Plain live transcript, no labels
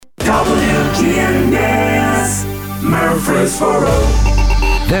Insurance for All.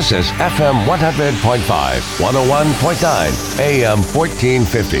 This is FM 100.5, 101.9, AM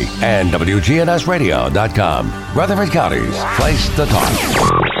 1450, and WGNSradio.com. Rutherford County's place to talk.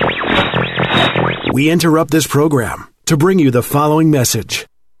 We interrupt this program to bring you the following message.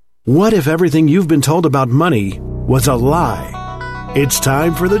 What if everything you've been told about money was a lie? It's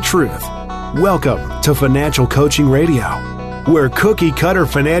time for the truth. Welcome to Financial Coaching Radio, where cookie-cutter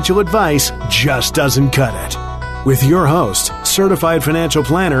financial advice just doesn't cut it. With your host, certified financial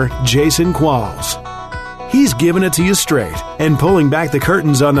planner, Jason Qualls. He's giving it to you straight and pulling back the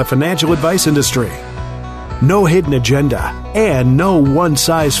curtains on the financial advice industry. No hidden agenda and no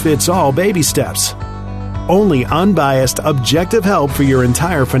one-size-fits-all baby steps. Only unbiased, objective help for your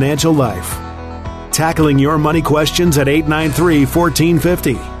entire financial life. Tackling your money questions at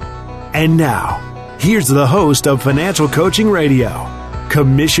 893-1450. And now, here's the host of Financial Coaching Radio,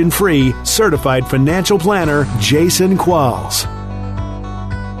 commission-free, certified financial planner, Jason Qualls.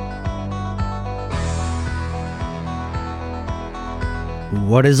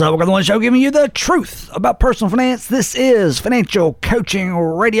 What is up? We're on the show giving you the truth about personal finance. This is Financial Coaching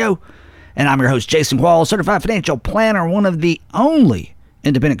Radio, and I'm your host, Jason Qualls, certified financial planner, one of the only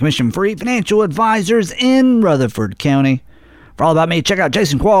independent commission-free financial advisors in Rutherford County. For all about me, check out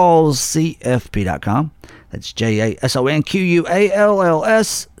jasonquallscfp.com. That's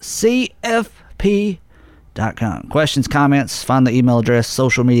JasonQuallsCFP.com. Questions, comments, find the email address,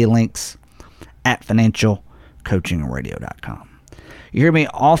 social media links at financialcoachingradio.com. You hear me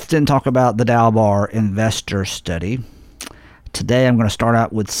often talk about the Dalbar Investor Study. Today I'm going to start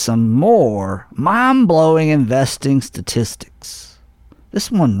out with some more mind-blowing investing statistics. This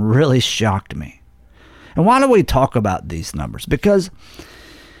one really shocked me. And why do we talk about these numbers? Because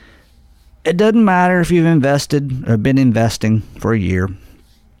it doesn't matter if you've invested or been investing for a year,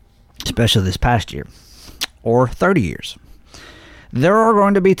 especially this past year, or 30 years. There are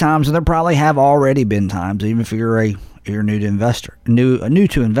going to be times, and there probably have already been times, even if you're new to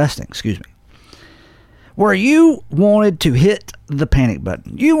investing, where you wanted to hit the panic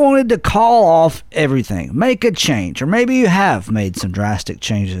button. You wanted to call off everything, make a change, or maybe you have made some drastic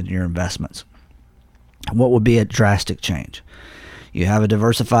changes in your investments. What would be a drastic change? You have a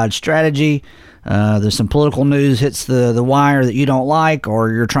diversified strategy. There's some political news hits the wire that you don't like,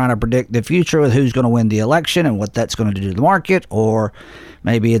 or you're trying to predict the future with who's going to win the election and what that's going to do to the market, or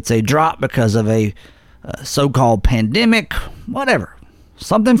maybe it's a drop because of a so-called pandemic, whatever.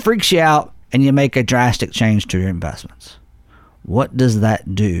 Something freaks you out and you make a drastic change to your investments. What does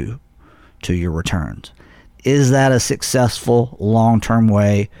that do to your returns? Is that a successful long-term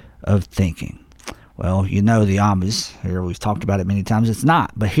way of thinking? Well, you know the obvious. Here we've talked about it many times. It's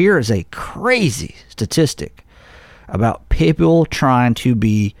not. But here is a crazy statistic about people trying to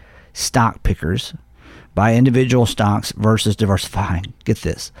be stock pickers by individual stocks versus diversifying. Get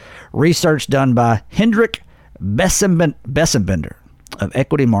this. Research done by Hendrik Bessenbender of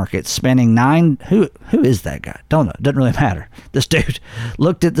Equity Markets spanning who is that guy? Don't know. Doesn't really matter. This dude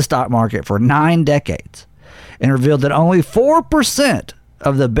looked at the stock market for 9 decades and revealed that only 4%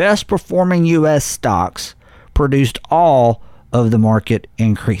 of the best performing U.S. stocks produced all of the market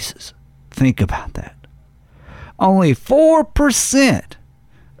increases. Think about that. Only 4%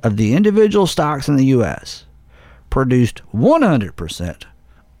 of the individual stocks in the U.S. produced 100%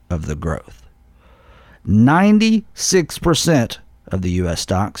 of the growth. 96% of the U.S.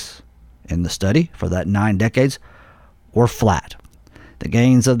 stocks in the study for that 9 decades were flat. The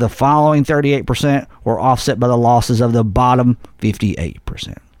gains of the following 38% were offset by the losses of the bottom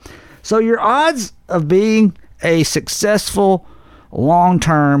 58%. So your odds of being a successful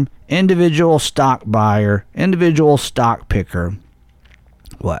long-term individual stock buyer, individual stock picker,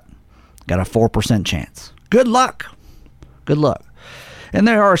 what? Got a 4% chance. Good luck. Good luck. And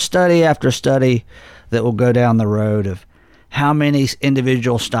there are study after study that will go down the road of how many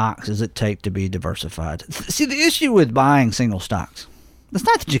individual stocks does it take to be diversified. See, the issue with buying single stocks, it's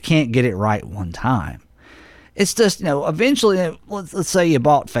not that you can't get it right one time. It's just, eventually, let's say you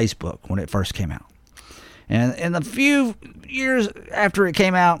bought Facebook when it first came out. And in a few years after it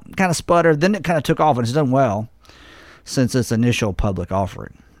came out, kind of sputtered, then it kind of took off, and it's done well since its initial public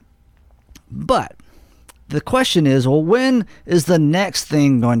offering. But the question is, well, when is the next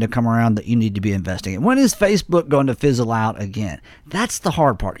thing going to come around that you need to be investing in? When is Facebook going to fizzle out again? That's the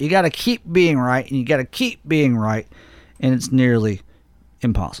hard part. You got to keep being right, and you got to keep being right, and it's nearly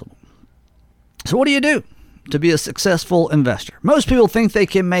impossible. So what do you do to be a successful investor? Most people think they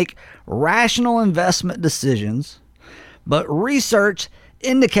can make rational investment decisions, but research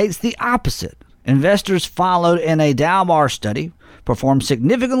indicates the opposite. Investors followed in a Dalbar study performed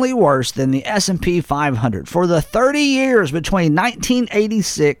significantly worse than the S&P 500. For the 30 years between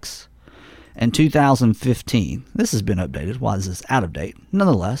 1986 and 2015, this has been updated. Why is this out of date?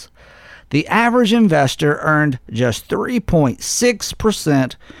 Nonetheless, the average investor earned just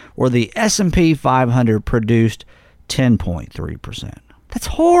 3.6%, where the S&P 500 produced 10.3%. That's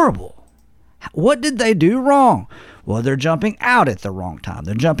horrible. What did they do wrong? Well, they're jumping out at the wrong time.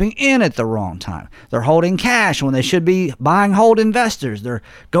 They're jumping in at the wrong time. They're holding cash when they should be buying hold investors. They're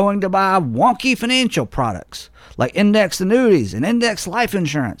going to buy wonky financial products like index annuities and index life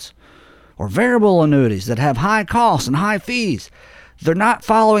insurance, or variable annuities that have high costs and high fees. They're not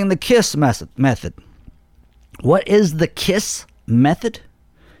following the KISS method. What is the KISS method?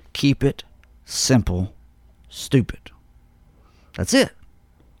 Keep it simple, stupid. That's it.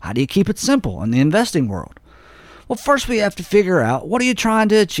 How do you keep it simple in the investing world? Well, first we have to figure out, what are you trying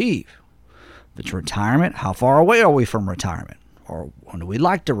to achieve? If it's retirement, how far away are we from retirement? Or when do we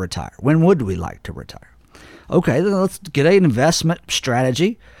like to retire? When would we like to retire? Okay, then let's get an investment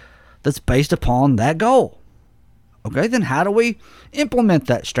strategy that's based upon that goal. Okay, then how do we implement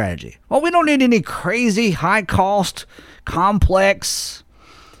that strategy? Well, we don't need any crazy, high-cost, complex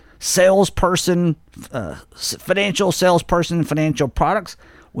salesperson, financial salesperson, financial products.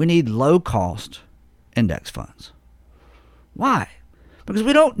 We need low-cost index funds. Why? Because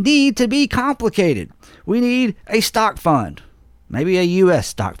we don't need to be complicated. We need a stock fund, maybe a U.S.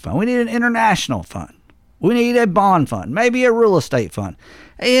 stock fund. We need an international fund. We need a bond fund, maybe a real estate fund,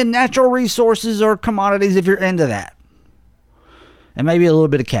 and natural resources or commodities if you're into that, and maybe a little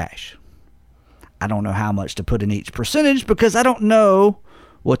bit of cash. I don't know how much to put in each percentage because I don't know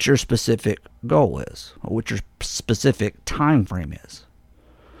what your specific goal is or what your specific time frame is.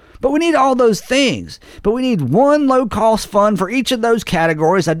 But we need all those things. But we need one low-cost fund for each of those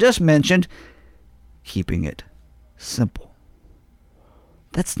categories I just mentioned, keeping it simple.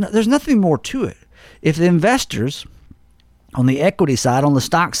 There's nothing more to it. If the investors on the equity side, on the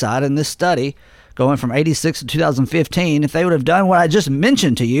stock side in this study, going from 86 to 2015, if they would have done what I just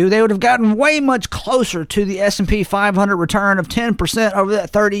mentioned to you, they would have gotten way much closer to the S&P 500 return of 10% over that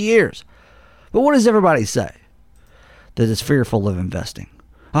 30 years. But what does everybody say? That is fearful of investing.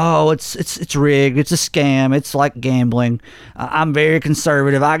 Oh, it's rigged. It's a scam. It's like gambling. I'm very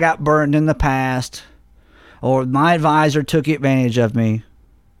conservative. I got burned in the past. Or my advisor took advantage of me.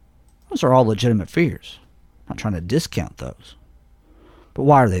 Those are all legitimate fears. I'm not trying to discount those. But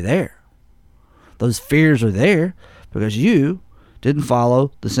why are they there? Those fears are there because you didn't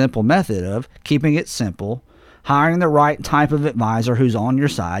follow the simple method of keeping it simple, hiring the right type of advisor who's on your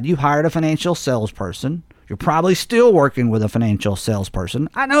side. You hired a financial salesperson. You're probably still working with a financial salesperson.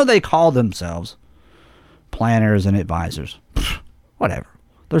 I know they call themselves planners and advisors. Whatever.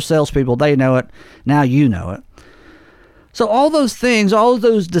 They're salespeople. They know it. Now you know it. So all those things, all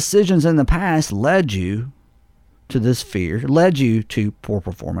those decisions in the past led you to this fear, led you to poor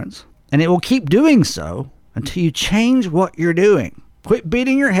performance. And it will keep doing so until you change what you're doing. Quit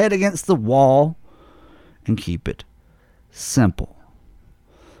beating your head against the wall and keep it simple.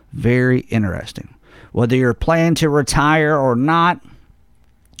 Very interesting. Whether you're planning to retire or not,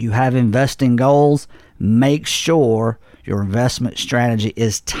 you have investing goals, make sure your investment strategy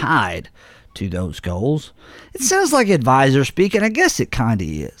is tied to those goals. It sounds like advisor speak, and I guess it kind of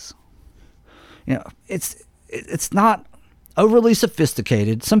is. You know, it's not overly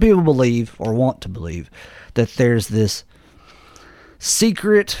sophisticated. Some people believe or want to believe that there's this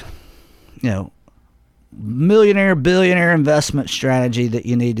secret, millionaire, billionaire investment strategy that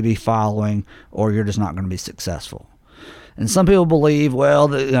you need to be following or you're just not going to be successful. And some people believe, well,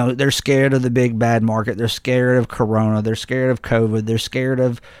 they're scared of the big bad market. They're scared of Corona. They're scared of COVID. They're scared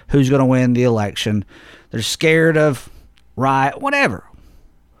of who's going to win the election. They're scared of riot, whatever.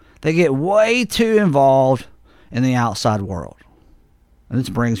 They get way too involved in the outside world. And this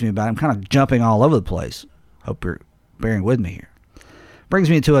brings me about, I'm kind of jumping all over the place. Hope you're bearing with me here. Brings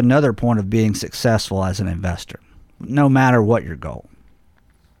me to another point of being successful as an investor, no matter what your goal.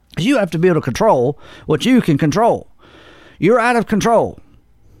 You have to be able to control what you can control. You're out of control.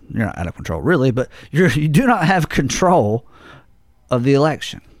 You're not out of control, really, but you do not have control of the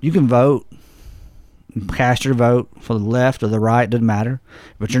election. You can vote, cast your vote for the left or the right, doesn't matter,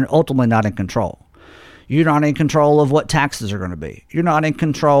 but you're ultimately not in control. You're not in control of what taxes are going to be. You're not in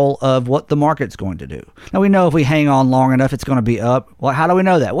control of what the market's going to do. Now, we know if we hang on long enough, it's going to be up. Well, how do we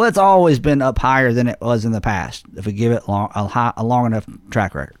know that? Well, it's always been up higher than it was in the past if we give it a long enough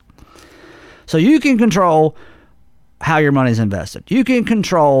track record. So you can control how your money's invested. You can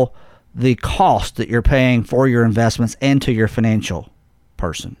control the cost that you're paying for your investments and to your financial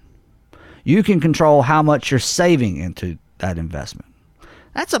person. You can control how much you're saving into that investment.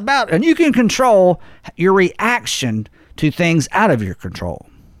 That's about, and you can control your reaction to things out of your control,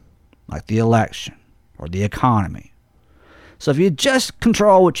 like the election or the economy. So if you just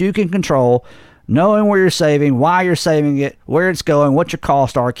control what you can control, knowing where you're saving, why you're saving it, where it's going, what your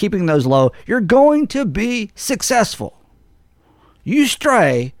costs are, keeping those low, you're going to be successful. You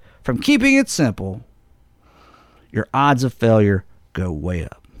stray from keeping it simple, your odds of failure go way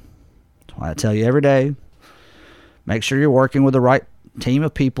up. That's why I tell you every day, make sure you're working with the right team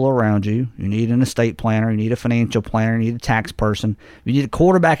of people around you. You need an estate planner, you need a financial planner, you need a tax person, you need a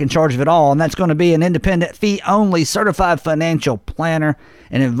quarterback in charge of it all, and that's going to be an independent, fee-only, certified financial planner,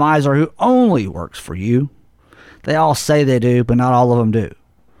 an advisor who only works for you. They all say they do, but not all of them do.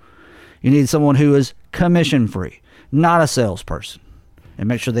 You need someone who is commission-free, not a salesperson, and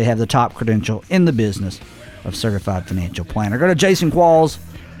make sure they have the top credential in the business of certified financial planner. Go to Jason Qualls,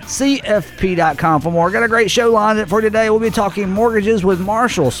 CFP.com for more. Got a great show lined up for today. We'll be talking mortgages with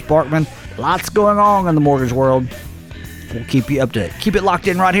Marshall Sparkman. Lots going on in the mortgage world. We'll keep you up to date. Keep it locked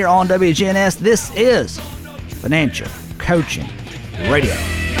in right here on WGNS. This is Financial Coaching Radio.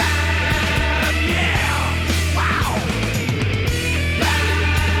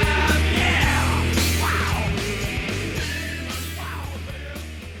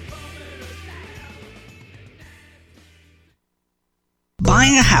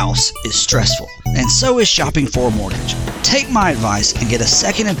 Buying a house is stressful, and so is shopping for a mortgage. Take my advice and get a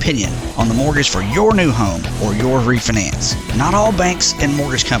second opinion on the mortgage for your new home or your refinance. Not all banks and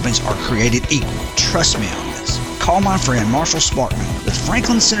mortgage companies are created equal. Trust me on this. Call my friend Marshall Sparkman with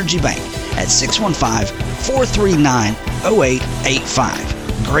Franklin Synergy Bank at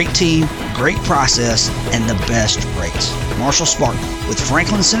 615-439-0885. Great team, great process, and the best rates. Marshall Sparkman with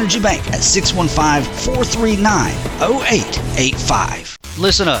Franklin Synergy Bank at 615-439-0885.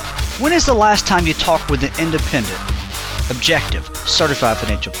 Listen up. When is the last time you talked with an independent, objective, certified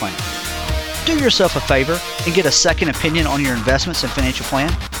financial planner? Do yourself a favor and get a second opinion on your investments and financial plan.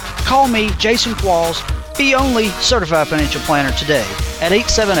 Call me, Jason Qualls, the only certified financial planner today at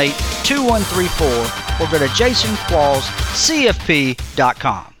 878-2134 or go to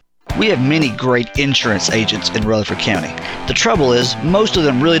jasonquallscfp.com. We have many great insurance agents in Rutherford County. The trouble is, most of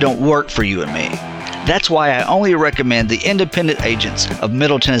them really don't work for you and me. That's why I only recommend the independent agents of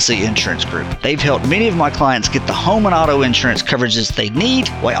Middle Tennessee Insurance Group. They've helped many of my clients get the home and auto insurance coverages they need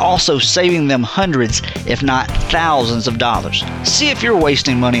while also saving them hundreds, if not thousands of dollars. See if you're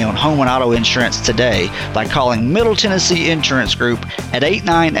wasting money on home and auto insurance today by calling Middle Tennessee Insurance Group at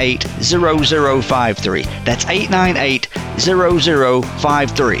 898-0053. That's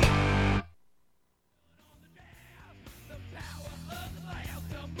 898-0053.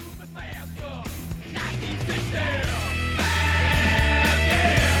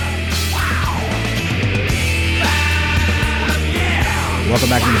 Welcome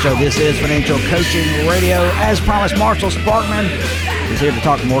back to the show. This is Financial Coaching Radio. As promised, Marshall Sparkman is here to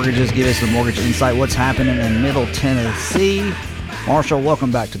talk mortgages, give us some mortgage insight, what's happening in Middle Tennessee. Marshall, welcome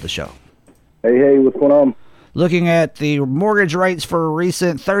back to the show. Hey, what's going on? Looking at the mortgage rates for a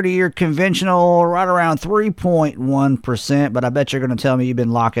recent 30-year conventional, right around 3.1%, but I bet you're going to tell me you've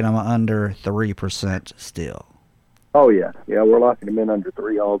been locking them under 3% still. Oh, yeah. Yeah, we're locking them in under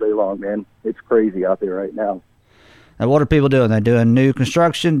 3 all day long, man. It's crazy out there right now. Now, what are people doing? They're doing new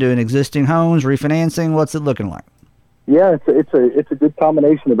construction, doing existing homes, refinancing. What's it looking like? Yeah, it's a good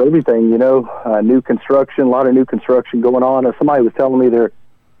combination of everything, you know. New construction, a lot of new construction going on. Somebody was telling me they're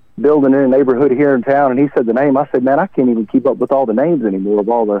building in a neighborhood here in town, and he said the name. I said, man, I can't even keep up with all the names anymore of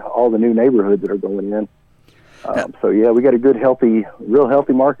all the new neighborhoods that are going in. So, yeah, we got a good, real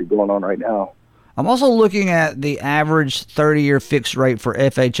healthy market going on right now. I'm also looking at the average 30-year fixed rate for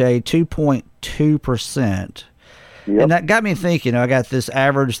FHA, 2.2%. Yep. And that got me thinking, I got this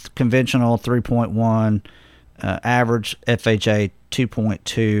average conventional 3.1, average FHA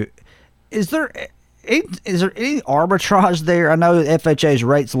 2.2. Is there any arbitrage there? I know FHA's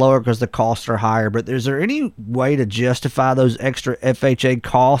rate's lower because the costs are higher, but is there any way to justify those extra FHA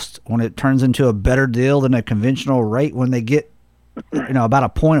costs when it turns into a better deal than a conventional rate when they get, about a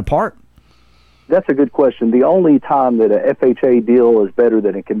point apart? That's a good question. The only time that a FHA deal is better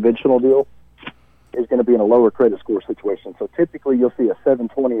than a conventional deal is going to be in a lower credit score situation. So typically you'll see a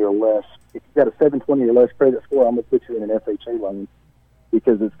 720 or less. If you've got a 720 or less credit score, I'm going to put you in an FHA loan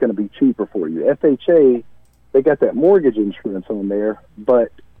because it's going to be cheaper for you. FHA, they got that mortgage insurance on there,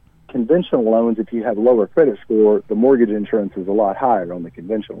 but conventional loans, if you have lower credit score, the mortgage insurance is a lot higher on the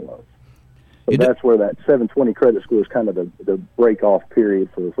conventional loans. So that's where that 720 credit score is kind of the break-off period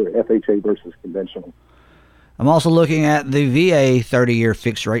for FHA versus conventional. I'm also looking at the VA 30-year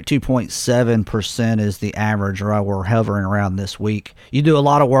fixed rate. 2.7% is the average, or we're hovering around this week. You do a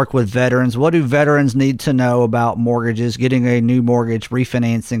lot of work with veterans. What do veterans need to know about mortgages, getting a new mortgage,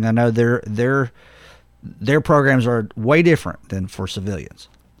 refinancing? I know their programs are way different than for civilians.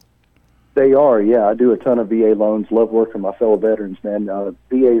 They are, yeah. I do a ton of VA loans. Love working with my fellow veterans, man.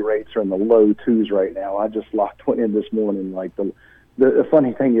 VA rates are in the low twos right now. I just locked one in this morning. Like the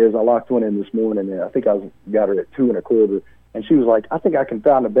funny thing is, I locked one in this morning, and I think got her at 2.25, and she was like, "I think I can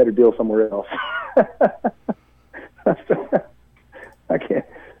find a better deal somewhere else." I can't,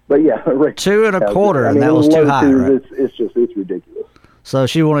 but yeah, 2.25, and that was too high, right? It's ridiculous. So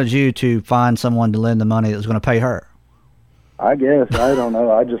she wanted you to find someone to lend the money that was going to pay her. I guess. I don't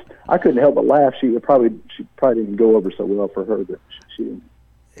know. I couldn't help but laugh. She probably didn't go over so well for her, but she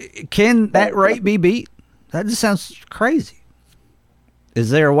didn't. Can that rate be beat? That just sounds crazy. Is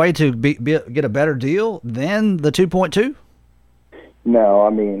there a way to get a better deal than the 2.2? No, I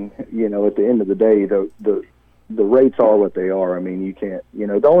mean, at the end of the day, the rates are what they are. I mean, you can't.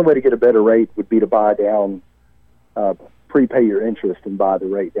 The only way to get a better rate would be to buy down, prepay your interest and buy the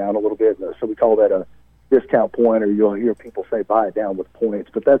rate down a little bit. So we call that a discount point, or you'll hear people say buy it down with points,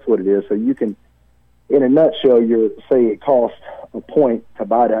 but that's what it is. So you can, in a nutshell, say it costs a point to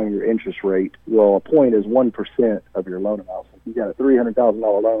buy down your interest rate. Well, a point is 1% of your loan amount. So if you got a $300,000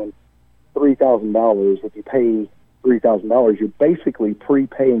 loan, $3,000, if you pay $3,000, you're basically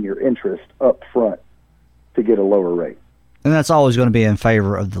prepaying your interest up front to get a lower rate. And that's always going to be in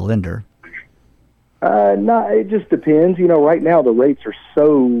favor of the lender. No, it just depends. Right now the rates are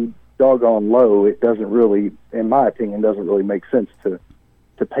so doggone low, it doesn't really, in my opinion, doesn't really make sense to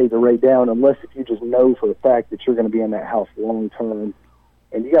pay the rate down unless if you just know for a fact that you're going to be in that house long term.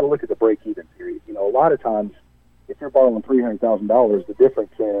 And you got to look at the break-even period. A lot of times, if you're borrowing $300,000, the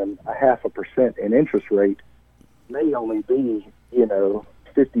difference in 0.5% in interest rate may only be,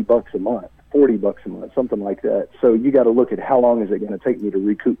 $50 a month, $40 a month, something like that. So you got to look at how long is it going to take me to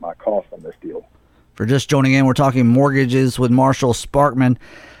recoup my cost on this deal. For just joining in, we're talking mortgages with Marshall Sparkman.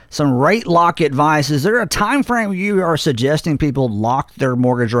 Some rate lock advice. Is there a time frame you are suggesting people lock their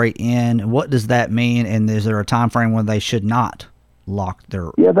mortgage rate in? What does that mean? And is there a time frame when they should not lock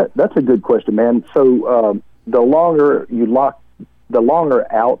their? Yeah, that's a good question, man. So the longer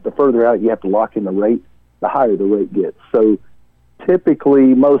out, the further out you have to lock in the rate, the higher the rate gets. So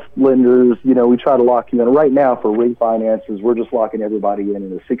typically, most lenders, we try to lock you in. Right now for refinances, we're just locking everybody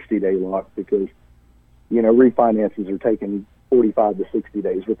in a 60-day lock because, refinances are taking 45 to 60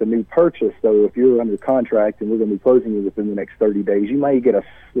 days. With a new purchase, though, if you're under contract and we're going to be closing you within the next 30 days, you may get a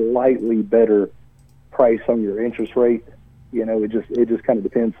slightly better price on your interest rate. It just kind of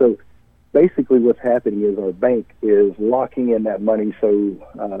depends. So basically what's happening is our bank is locking in that money. So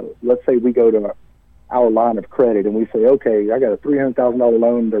let's say we go to our line of credit and we say, okay, I got a $300,000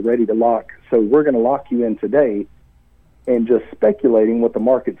 loan, they're ready to lock. So we're going to lock you in today, and just speculating what the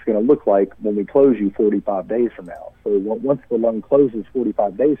market's going to look like when we close you 45 days from now. So once the loan closes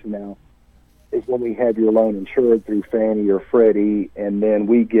 45 days from now is when we have your loan insured through Fannie or Freddie, and then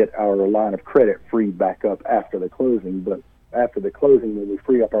we get our line of credit freed back up after the closing. But after the closing, when we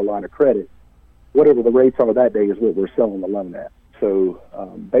free up our line of credit, whatever the rates are that day is what we're selling the loan at. So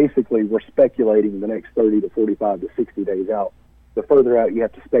basically we're speculating the next 30 to 45 to 60 days out. The further out you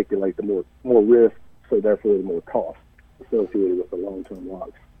have to speculate, the more risk, so therefore the more cost associated with the long-term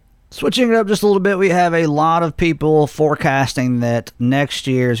locks. Switching it up just a little bit, we have a lot of people forecasting that next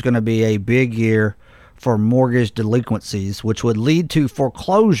year is going to be a big year for mortgage delinquencies, which would lead to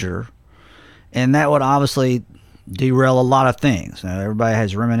foreclosure, and that would obviously derail a lot of things. Now, everybody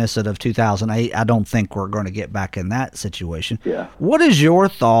has reminiscent of 2008. I don't think we're going to get back in that situation. Yeah. What is your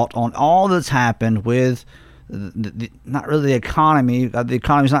thought on all that's happened with not really the economy? The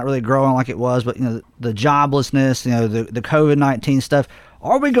economy's not really growing like it was, but the joblessness, the COVID-19 stuff.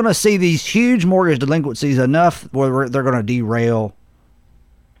 Are we going to see these huge mortgage delinquencies enough where they're going to derail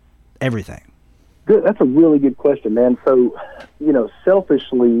everything? Good. That's a really good question, man. So,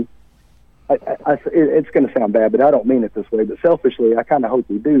 selfishly, it's going to sound bad, but I don't mean it this way. But selfishly, I kind of hope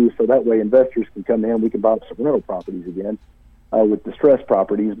we do, so that way investors can come in. We can buy some rental properties again with distressed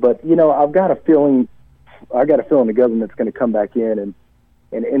properties. But I've got a feeling the government's going to come back in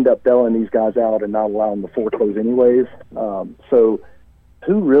and end up bailing these guys out and not allow them to foreclose anyways. So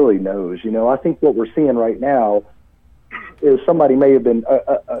who really knows? I think what we're seeing right now is somebody may have been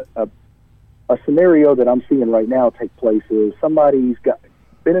a scenario that I'm seeing right now take place is somebody's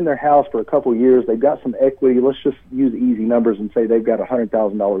been in their house for a couple of years. They've got some equity. Let's just use easy numbers and say they've got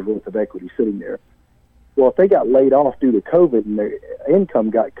 $100,000 worth of equity sitting there. Well, if they got laid off due to COVID and their income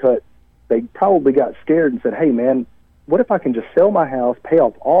got cut they probably got scared and said, hey, man, what if I can just sell my house, pay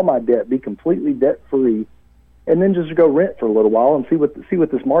off all my debt, be completely debt-free, and then just go rent for a little while and see what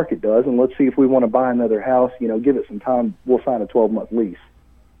this market does, and let's see if we want to buy another house, give it some time, we'll sign a 12-month lease.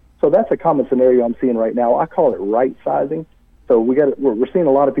 So that's a common scenario I'm seeing right now. I call it right-sizing. So we're seeing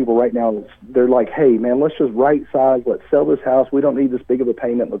a lot of people right now, they're like, hey, man, let's just right-size, let's sell this house, we don't need this big of a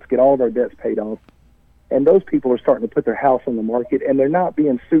payment, let's get all of our debts paid off. And those people are starting to put their house on the market, and they're not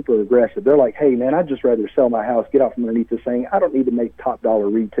being super aggressive. They're like, hey, man, I'd just rather sell my house, get out from underneath this thing. I don't need to make top-dollar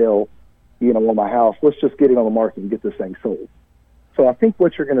retail, on my house. Let's just get it on the market and get this thing sold. So I think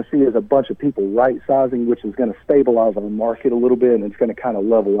what you're going to see is a bunch of people right-sizing, which is going to stabilize the market a little bit, and it's going to kind of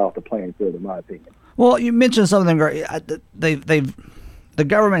level out the playing field, in my opinion. Well, you mentioned something great. The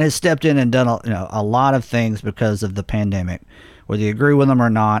government has stepped in and done a lot of things because of the pandemic. Whether you agree with them or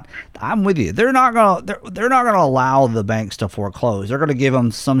not, I'm with you. They're not gonna allow the banks to foreclose. They're gonna give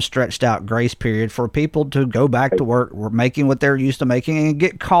them some stretched out grace period for people to go back to work, making what they're used to making, and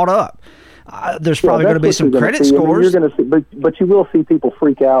get caught up. There's probably going to be some credit scores. You're going to see, but you will see people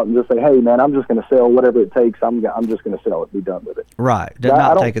freak out and just say, "Hey, man, I'm just going to sell whatever it takes. I'm just going to sell it. Be done with it." Right.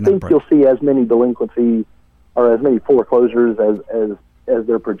 I don't think you'll see as many delinquencies or as many foreclosures as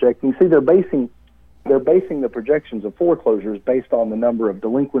they're projecting. See, they're basing the projections of foreclosures based on the number of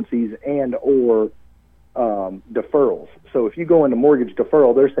delinquencies and or deferrals. So if you go into mortgage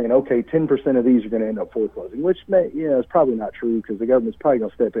deferral, they're saying, okay, 10% of these are going to end up foreclosing, which is probably not true, because the government's probably going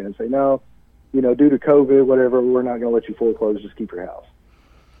to step in and say, no, due to COVID, whatever, we're not going to let you foreclose, just keep your house.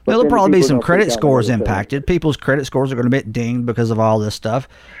 There'll probably be some credit scores impacted. People's credit scores are going to get dinged because of all this stuff.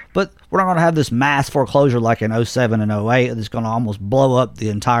 But we're not going to have this mass foreclosure like in 07 and 08 that's going to almost blow up the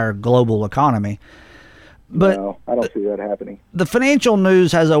entire global economy. But no, I don't see that happening. The financial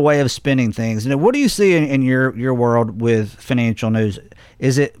news has a way of spinning things. What do you see in your world with financial news?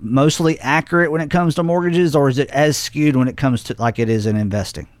 Is it mostly accurate when it comes to mortgages, or is it as skewed when it comes to like it is in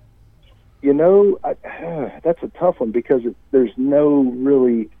investing? That's a tough one, because there's no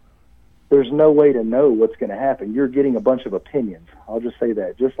way to know what's going to happen. You're getting a bunch of opinions. I'll just say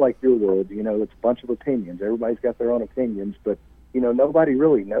that. Just like your world, it's a bunch of opinions. Everybody's got their own opinions, but, nobody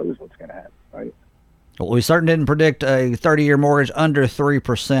really knows what's going to happen, right? Well, we certainly didn't predict a 30-year mortgage under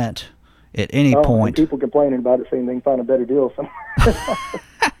 3% at any point. People complaining about it, saying they can find a better deal somewhere.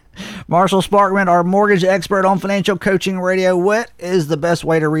 Marshall Sparkman, our mortgage expert on Financial Coaching Radio. What is the best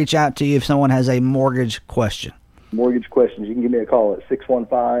way to reach out to you if someone has a mortgage question? Mortgage questions, you can give me a call at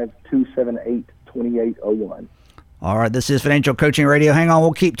 615-278-2801. All right, this is Financial Coaching Radio. Hang on,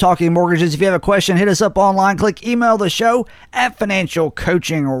 we'll keep talking mortgages. If you have a question, hit us up online. Click email the show at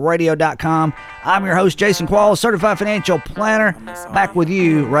financialcoachingradio.com. I'm your host, Jason Qualls, certified financial planner. Back with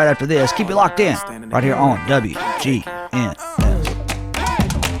you right after this. Keep it locked in right here on WGNS.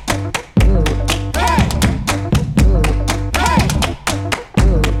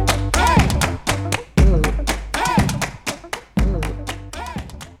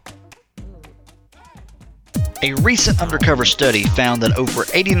 A recent undercover study found that over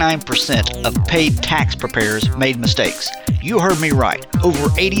 89% of paid tax preparers made mistakes. You heard me right, over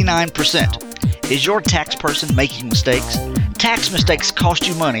 89%. Is your tax person making mistakes? Tax mistakes cost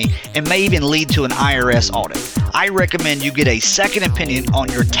you money and may even lead to an IRS audit. I recommend you get a second opinion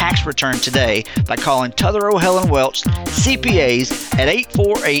on your tax return today by calling Tutherow Helen Welch CPAs at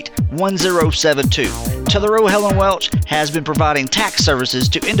 848-1072. Tutherow Helen Welch has been providing tax services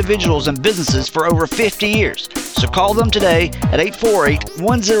to individuals and businesses for over 50 years. So call them today at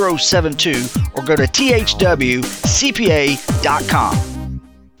 848-1072 or go to thwcpa.com.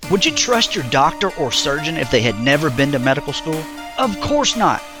 Would you trust your doctor or surgeon if they had never been to medical school? Of course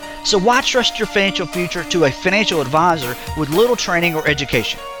not. So why trust your financial future to a financial advisor with little training or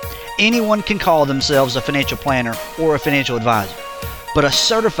education? Anyone can call themselves a financial planner or a financial advisor, but a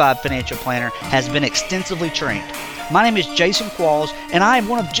certified financial planner has been extensively trained. My name is Jason Qualls, and I am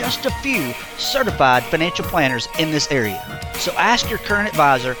one of just a few certified financial planners in this area. So ask your current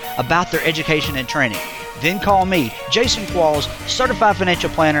advisor about their education and training. Then call me, Jason Qualls, Certified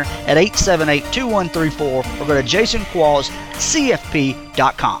Financial Planner, at 878-2134 or go to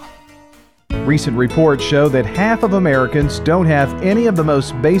jasonquallscfp.com. Recent reports show that half of Americans don't have any of the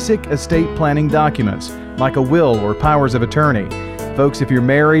most basic estate planning documents, like a will or powers of attorney. Folks, if you're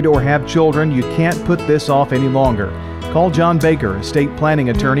married or have children, you can't put this off any longer. Call John Baker, estate planning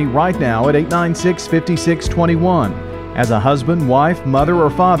attorney, right now at 896-5621. As a husband, wife, mother, or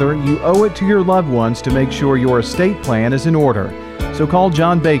father, you owe it to your loved ones to make sure your estate plan is in order. So call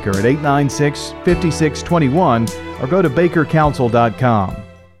John Baker at 896-5621 or go to bakercounsel.com.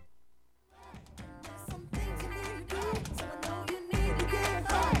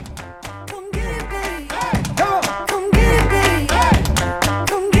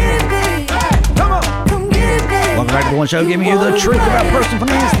 number one show giving you the truth about personal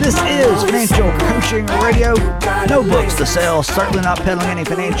finance. This is Financial Coaching Radio. No books to sell, certainly not peddling any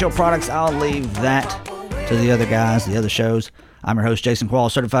financial products. I'll leave that to the other guys, the other shows. I'm your host, Jason Quall,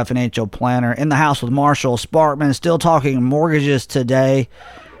 certified financial planner, in the house with Marshall Sparkman, still talking mortgages today.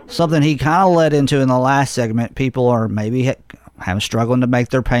 Something he kind of led into in the last segment. People are maybe struggling to make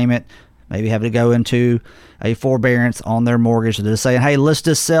their payment, maybe having to go into a forbearance on their mortgage. They're saying, hey, let's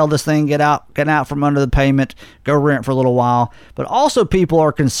just sell this thing, get out from under the payment, go rent for a little while. But also people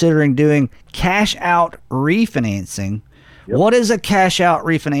are considering doing cash out refinancing. Yep. What is a cash out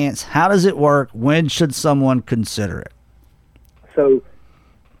refinance? How does it work? When should someone consider it? So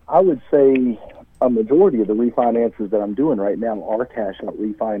I would say a majority of the refinances that I'm doing right now are cash out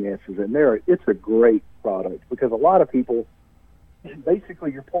refinances, and it's a great product because a lot of people,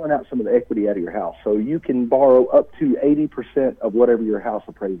 basically you're pulling out some of the equity out of your house. So you can borrow up to 80% of whatever your house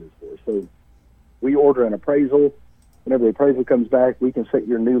appraises for. So we order an appraisal. Whenever the appraisal comes back, we can set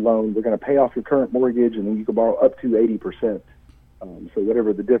your new loan. We're going to pay off your current mortgage, and then you can borrow up to 80%. So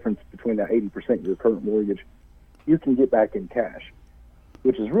whatever the difference between that 80% and your current mortgage, you can get back in cash,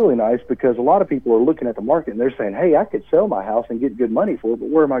 which is really nice because a lot of people are looking at the market and they're saying, hey, I could sell my house and get good money for it, but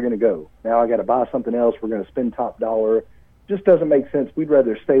where am I going to go? Now I got to buy something else. We're going to spend top dollar. Just doesn't make sense. We'd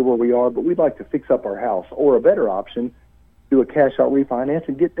rather stay where we are, but we'd like to fix up our house. Or a better option, do a cash out refinance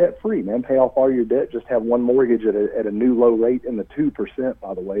and get debt free, man. Pay off all your debt. Just have one mortgage at a new low rate in the 2%,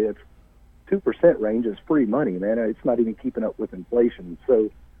 by the way. It's 2% range is free money, man. It's not even keeping up with inflation.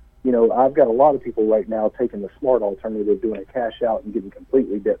 So, you know, I've got a lot of people right now taking the smart alternative, doing a cash out and getting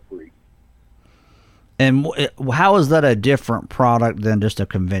completely debt-free. And how is that a different product than just a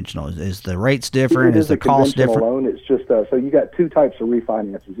conventional? Is the rates different? Is the cost different? Loan, it's just so you got two types of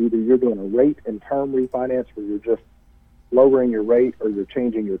refinances. Either you're doing a rate and term refinance where you're just lowering your rate, or you're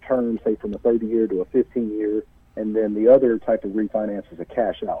changing your term, say from a 30-year to a 15-year. And then the other type of refinance is a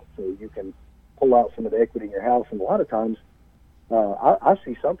cash out. So you can pull out some of the equity in your house, and a lot of times, I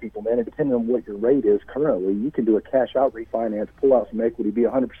see some people, man, and depending on what your rate is currently, you can do a cash-out refinance, pull out some equity, be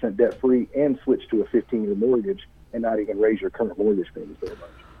 100% debt-free, and switch to a 15-year mortgage and not even raise your current mortgage payments very much.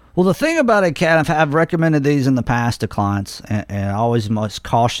 Well, the thing about it, Kat, I've recommended these in the past to clients, and always most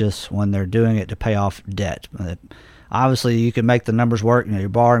cautious when they're doing it to pay off debt. Obviously, you can make the numbers work. You know, you're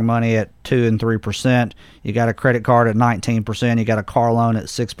borrowing money at 2 and 3%. You got a credit card at 19%. You got a car loan at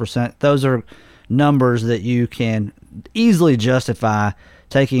 6%. Those are numbers that you can easily justify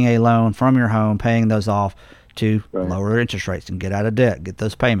taking a loan from your home, paying those off to lower interest rates and get out of debt, get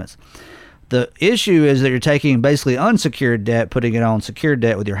those payments. The issue is that you're taking basically unsecured debt, putting it on secured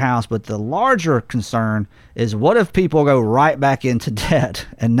debt with your house. But the larger concern is, what if people go right back into debt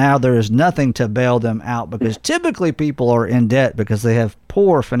and now there is nothing to bail them out? Because typically people are in debt because they have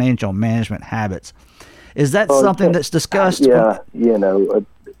poor financial management habits. Is that something that's discussed? Yeah, you know,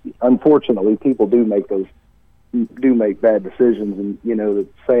 unfortunately, people do make bad decisions, and you know the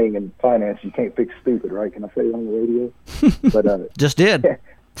saying in finance, you can't fix stupid, right? Can I say it on the radio? But just did.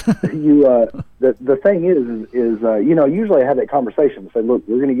 The thing is you know, usually I have that conversation and say, look,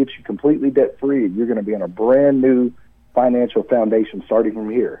 we're going to get you completely debt free. You're going to be on a brand new financial foundation starting from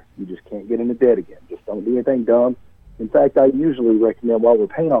here. You just can't get into debt again. Just don't do anything dumb. In fact, I usually recommend, while we're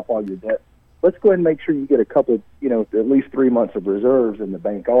paying off all your debt, let's go ahead and make sure you get a couple, you know, at least 3 months of reserves in the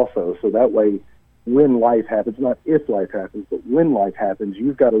bank also. So that way, when life happens, not if life happens, but when life happens,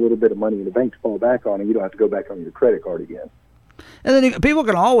 you've got a little bit of money in the bank to fall back on, and you don't have to go back on your credit card again. And then people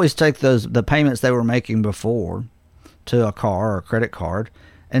can always take the payments they were making before to a car or a credit card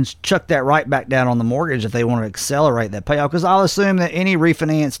and chuck that right back down on the mortgage if they want to accelerate that payoff. Because I'll assume that any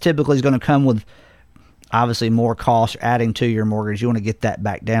refinance typically is going to come with obviously more cost adding to your mortgage. You want to get that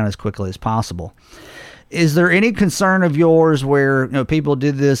back down as quickly as possible. Is there any concern of yours where, you know, people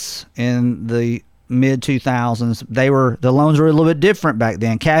did this in the mid 2000s? The loans were a little bit different back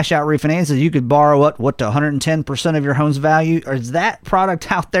then. Cash out refinances, you could borrow up to 110% of your home's value. Or is that product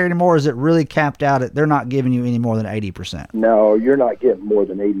out there anymore? Or is it really capped out at they're not giving you any more than 80%? No, you're not getting more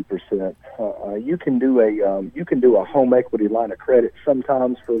than 80%. You can do a home equity line of credit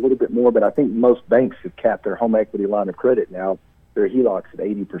sometimes for a little bit more, but I think most banks have capped their home equity line of credit now. Their HELOCs at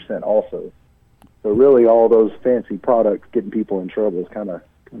 80% also. So really, all those fancy products getting people in trouble is kind of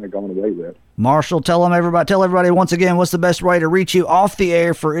gone away with. Marshall, tell everybody once again, what's the best way to reach you off the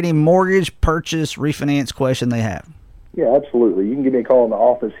air for any mortgage, purchase, refinance question they have? Yeah, absolutely. You can give me a call in the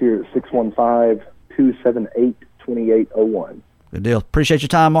office here at 615-278-2801. Good deal. Appreciate your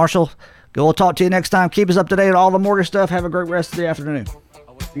time, Marshall. We'll talk to you next time. Keep us up to date on all the mortgage stuff. Have a great rest of the afternoon.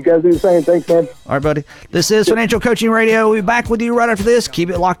 You guys do the same. Thanks, man. All right, buddy. This is Financial Coaching Radio. We'll be back with you right after this. Keep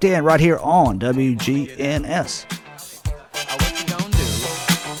it locked in right here on WGNS.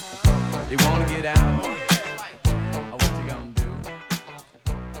 You wanna get out? Oh, what you gonna do?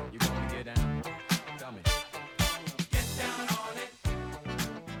 You wanna get down? Tell me. Get down on it.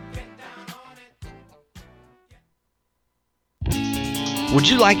 Get down on it. Would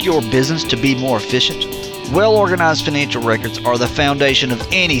you like your business to be more efficient? Well-organized financial records are the foundation of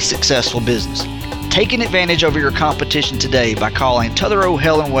any successful business. Take advantage over your competition today by calling Tutherow,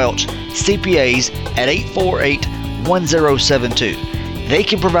 Helen Welch CPAs at 848-1072. They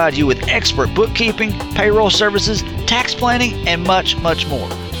can provide you with expert bookkeeping, payroll services, tax planning, and much, much more.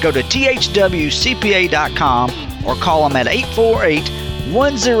 Go to thwcpa.com or call them at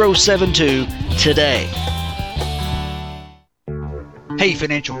 848-1072 today. Hey,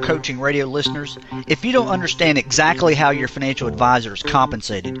 Financial Coaching Radio listeners, if you don't understand exactly how your financial advisor is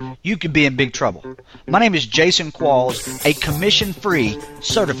compensated, you could be in big trouble. My name is Jason Qualls, a commission-free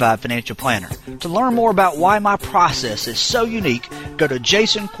certified financial planner. To learn more about why my process is so unique, go to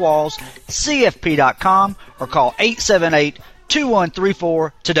jasonquallscfp.com or call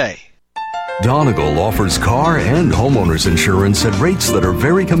 878-2134 today. Donegal offers car and homeowners insurance at rates that are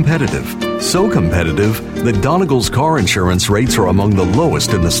very competitive. So competitive that Donegal's car insurance rates are among the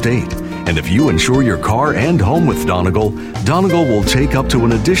lowest in the state. And if you insure your car and home with Donegal, Donegal will take up to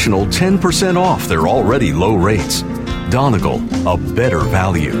an additional 10% off their already low rates. Donegal, a better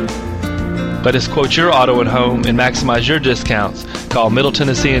value. Let us quote your auto and home and maximize your discounts. Call Middle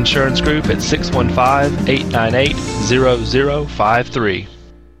Tennessee Insurance Group at 615-898-0053.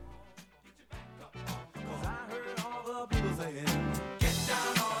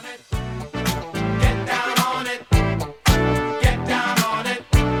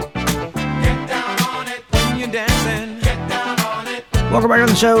 Welcome back on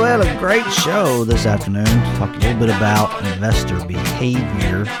the show. We had a great show this afternoon. Talking a little bit about investor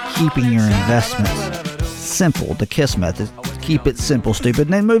behavior, keeping your investments simple, the KISS method. Keep it simple, stupid.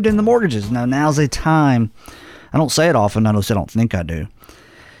 And they moved into mortgages. Now's a time. I don't say it often. I don't think I do.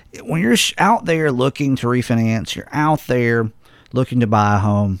 When you're out there looking to refinance, you're out there looking to buy a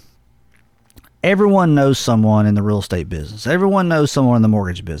home, everyone knows someone in the real estate business. Everyone knows someone in the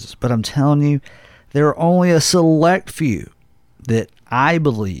mortgage business. But I'm telling you, there are only a select few that I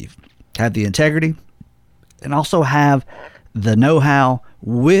believe have the integrity and also have the know-how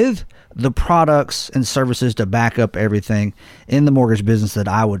with the products and services to back up everything in the mortgage business that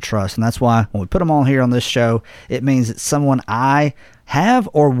I would trust. And that's why when we put them on here on this show, it means it's someone I have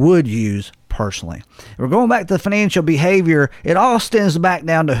or would use personally. We're going back to financial behavior. It all stems back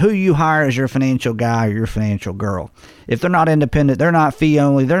down to who you hire as your financial guy or your financial girl. If they're not independent, they're not fee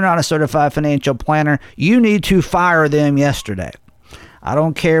only, they're not a certified financial planner, you need to fire them yesterday. I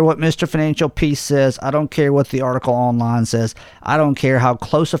don't care what Mr. Financial Peace says. I don't care what the article online says. I don't care how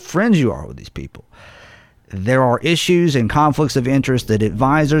close of friends you are with these people. There are issues and conflicts of interest that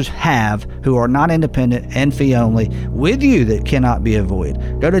advisors have who are not independent and fee only with you that cannot be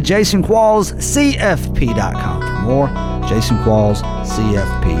avoided. Go to jasonquallscfp.com for more.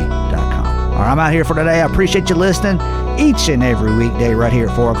 jasonquallscfp.com. All right, I'm out here for today. I appreciate you listening each and every weekday right here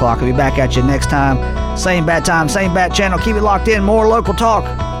at 4 o'clock. I'll be back at you next time. Same bad time, same bad channel. Keep it locked in. More local talk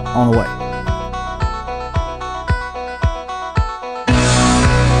on the way.